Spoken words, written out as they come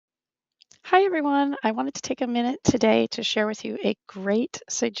Hi, everyone. I wanted to take a minute today to share with you a great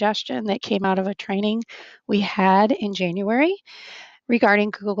suggestion that came out of a training we had in January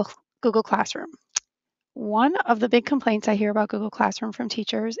regarding Google Classroom. One of the big complaints I hear about Google Classroom from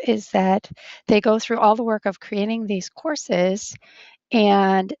teachers is that they go through all the work of creating these courses,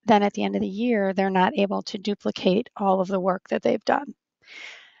 and then at the end of the year, they're not able to duplicate all of the work that they've done.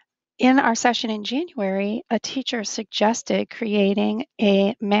 In our session in January, a teacher suggested creating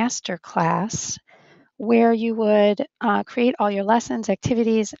a master class where you would create all your lessons,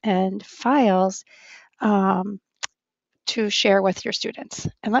 activities, and files um, to share with your students.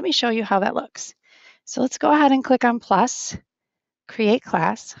 And let me show you how that looks. So let's go ahead and click on plus, create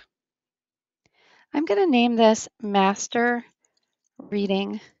class. I'm going to name this Master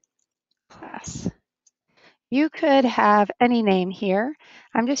Reading Class. You could have any name here.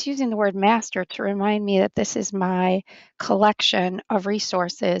 I'm just using the word master to remind me that this is my collection of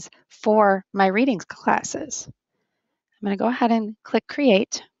resources for my reading classes. I'm going to go ahead and click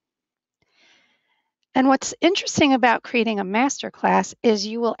create. And what's interesting about creating a master class is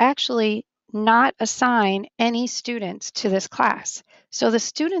you will actually not assign any students to this class. So the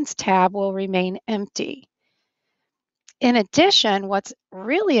Students tab will remain empty. In addition, what's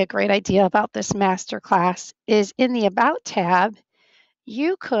really a great idea about this master class is in the About tab,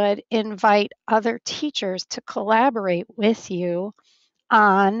 you could invite other teachers to collaborate with you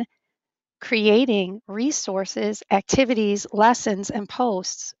on creating resources, activities, lessons, and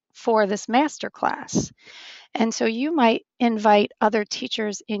posts for this master class. And so you might invite other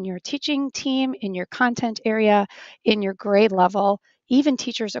teachers in your teaching team, in your content area, in your grade level, even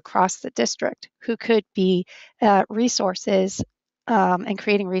teachers across the district who could be resources and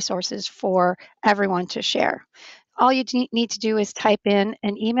creating resources for everyone to share. All you need to do is type in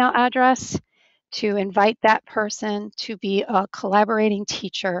an email address to invite that person to be a collaborating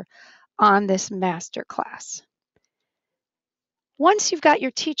teacher on this master class. Once you've got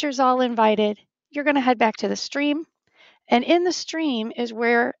your teachers all invited, you're going to head back to the stream. And in the stream is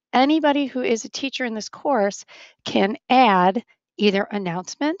where anybody who is a teacher in this course can add either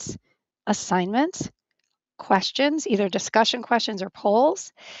announcements, assignments, questions, either discussion questions or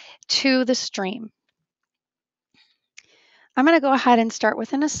polls, to the stream. I'm going to go ahead and start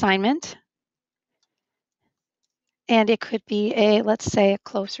with an assignment. And it could be a, let's say, a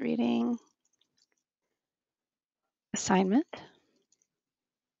close reading assignment.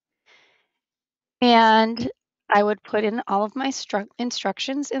 And I would put in all of my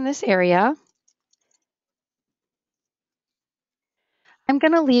instructions in this area. I'm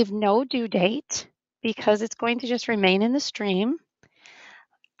going to leave no due date because it's going to just remain in the stream.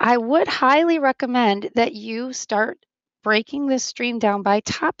 I would highly recommend that you start breaking this stream down by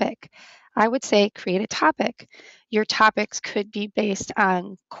topic. I would say create a topic. Your topics could be based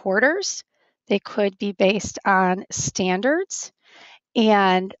on quarters. They could be based on standards.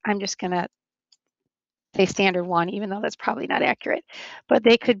 And I'm just going to say standard one, even though that's probably not accurate. But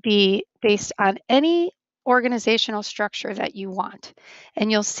they could be based on any organizational structure that you want.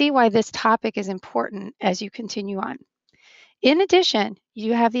 And you'll see why this topic is important as you continue on. In addition,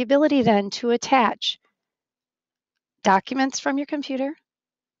 you have the ability then to attach documents from your computer,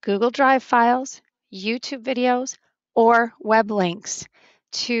 Google Drive files, YouTube videos, or web links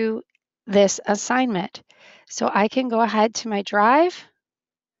to this assignment. So I can go ahead to my Drive,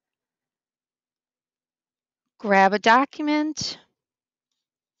 grab a document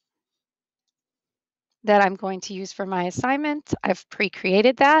that I'm going to use for my assignment. I've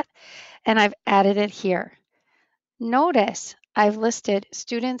pre-created that and I've added it here. Notice I've listed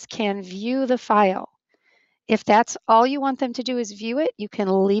students can view the file. If that's all you want them to do is view it, you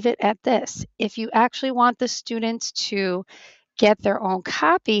can leave it at this. If you actually want the students to get their own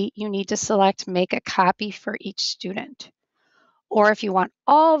copy, you need to select make a copy for each student. Or if you want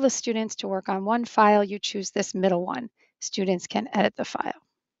all the students to work on one file, you choose this middle one. Students can edit the file.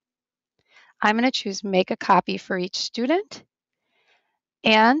 I'm going to choose make a copy for each student.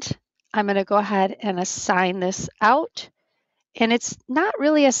 And I'm going to go ahead and assign this out. And it's not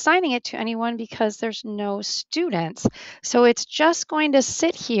really assigning it to anyone because there's no students. So it's just going to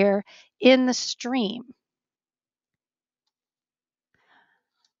sit here in the stream.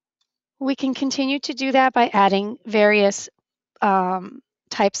 We can continue to do that by adding various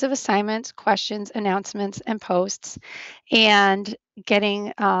types of assignments, questions, announcements, and posts, and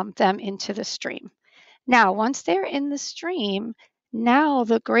getting them into the stream. Now, once they're in the stream, now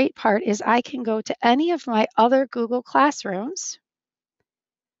the great part is I can go to any of my other Google Classrooms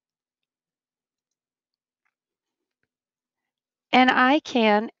and I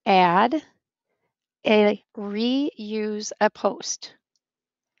can add a reuse a post.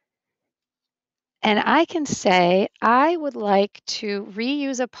 And I can say, I would like to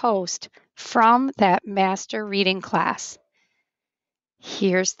reuse a post from that master reading class.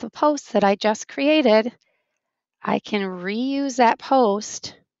 Here's the post that I just created. I can reuse that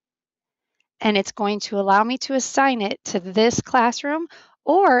post, and it's going to allow me to assign it to this classroom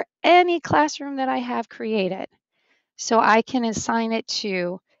or any classroom that I have created. So I can assign it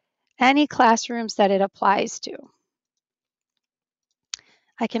to any classrooms that it applies to.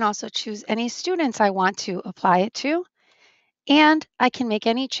 I can also choose any students I want to apply it to, and I can make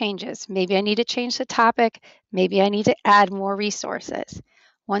any changes. Maybe I need to change the topic. Maybe I need to add more resources.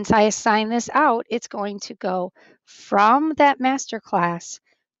 Once I assign this out, it's going to go from that master class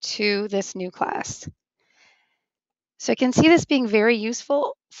to this new class. So I can see this being very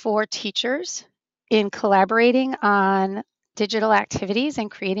useful for teachers in collaborating on digital activities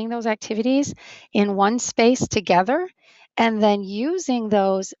and creating those activities in one space together, and then using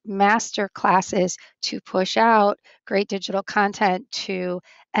those master classes to push out great digital content to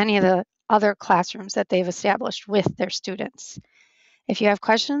any of the other classrooms that they've established with their students. If you have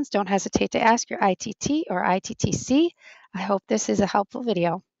questions, don't hesitate to ask your ITT or ITTC. I hope this is a helpful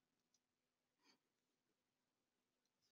video.